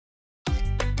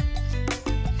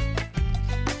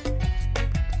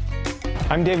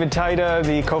I'm David Tyda,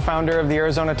 the co-founder of the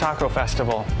Arizona Taco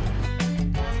Festival.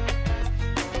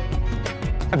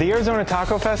 The Arizona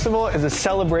Taco Festival is a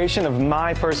celebration of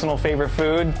my personal favorite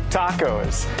food,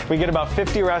 tacos. We get about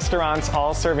 50 restaurants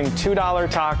all serving $2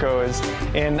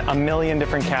 tacos in a million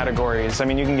different categories. I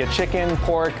mean, you can get chicken,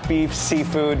 pork, beef,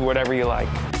 seafood, whatever you like.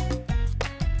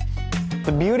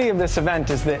 The beauty of this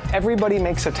event is that everybody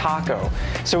makes a taco.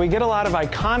 So we get a lot of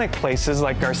iconic places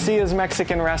like Garcia's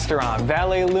Mexican Restaurant,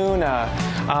 Valle Luna,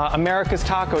 America's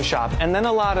Taco Shop, and then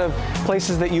a lot of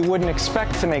places that you wouldn't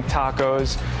expect to make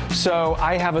tacos. So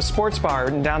I have a sports bar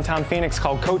in downtown Phoenix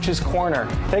called Coach's Corner.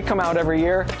 They come out every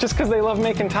year just because they love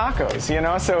making tacos, you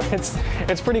know? So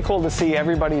it's pretty cool to see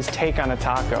everybody's take on a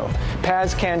taco.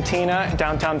 Paz Cantina,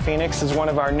 downtown Phoenix, is one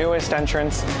of our newest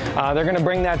entrants. They're gonna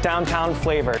bring that downtown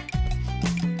flavor.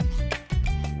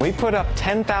 We put up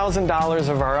 $10,000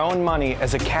 of our own money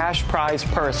as a cash prize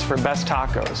purse for best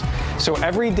tacos. So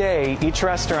every day, each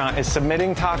restaurant is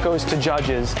submitting tacos to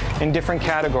judges in different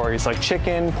categories like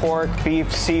chicken, pork,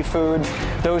 beef, seafood.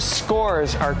 Those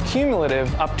scores are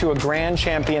cumulative up to a grand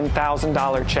champion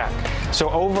 $1,000 check. So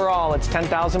overall, it's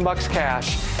 10,000 bucks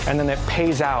cash, and then it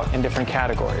pays out in different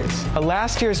categories.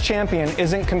 Last year's champion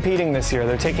isn't competing this year.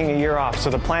 They're taking a year off, so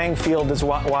the playing field is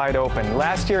wide open.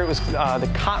 Last year it was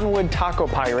the Cottonwood Taco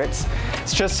Pirates.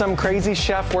 It's just some crazy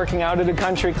chef working out at a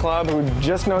country club who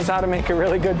just knows how to make a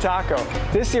really good taco.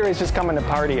 This year he's just coming to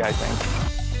party, I think.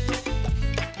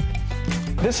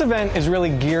 This event is really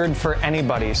geared for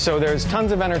anybody, so there's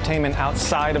tons of entertainment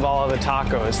outside of all of the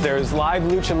tacos. There's live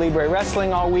lucha libre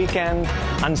wrestling all weekend.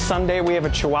 On Sunday we have a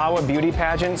Chihuahua beauty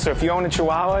pageant, so if you own a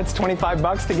Chihuahua, it's 25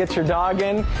 bucks to get your dog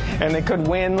in, and they could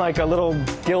win like a little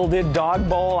gilded dog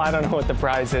bowl. I don't know what the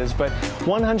prize is, but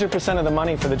 100% of the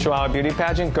money for the Chihuahua beauty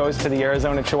pageant goes to the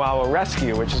Arizona Chihuahua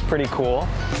Rescue, which is pretty cool.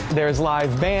 There's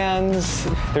live bands,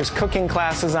 there's cooking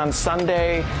classes on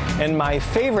Sunday, and my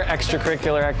favorite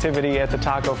extracurricular activity at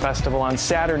the Taco Festival on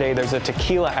Saturday, there's a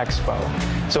tequila expo.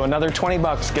 So another 20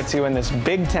 bucks gets you in this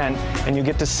big tent, and you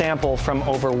get to sample from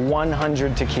over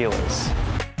 100 tequilas.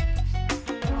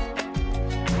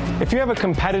 If you have a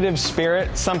competitive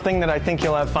spirit, something that I think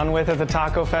you'll have fun with at the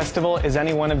Taco Festival is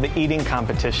any one of the eating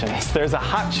competitions. There's a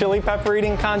hot chili pepper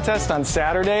eating contest on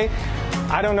Saturday.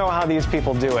 I don't know how these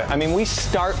people do it. I mean, we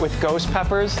start with ghost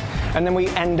peppers, and then we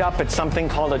end up at something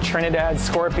called a Trinidad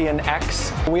Scorpion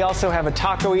X. We also have a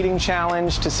taco eating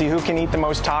challenge to see who can eat the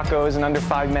most tacos in under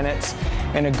 5 minutes,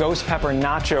 and a ghost pepper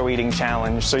nacho eating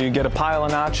challenge. So you get a pile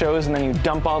of nachos, and then you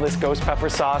dump all this ghost pepper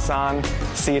sauce on,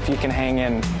 see if you can hang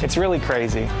in. It's really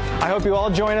crazy. I hope you all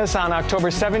join us on October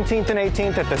 17th and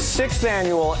 18th at the 6th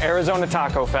Annual Arizona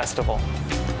Taco Festival.